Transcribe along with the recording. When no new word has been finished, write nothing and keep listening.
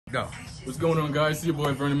Go. What's going on, guys? It's your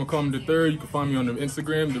boy Vernon McCollum III. You can find me on the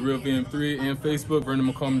Instagram, The Real VM3, and Facebook,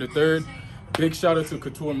 Vernon McCollum III. Big shout out to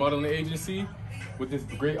Couture Modeling Agency with this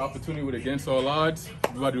great opportunity with Against All Odds.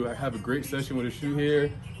 We're about to have a great session with a shoot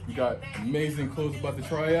here. We got amazing clothes about to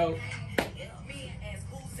try out.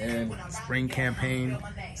 And spring campaign.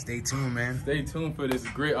 Stay tuned, man. Stay tuned for this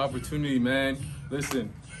great opportunity, man.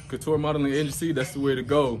 Listen, Couture Modeling Agency, that's the way to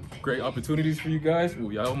go. Great opportunities for you guys. Ooh,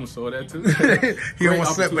 y'all almost saw that too. He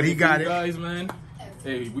almost slipped, but he got it. Guys, man.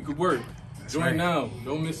 Hey, we could work. Join now.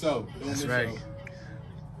 Don't miss out. That's right.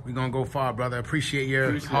 We're gonna go far, brother. Appreciate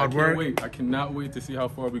your hard work. I cannot wait to see how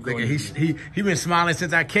far we go. He been smiling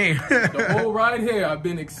since I came. The whole ride here, I've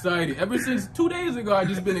been excited. Ever since 2 days ago, I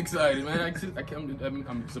just been excited, man.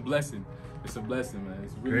 It's a blessing. It's a blessing, man.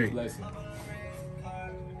 It's really a blessing.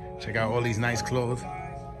 Check out all these nice clothes.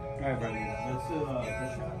 All right, brother. Let's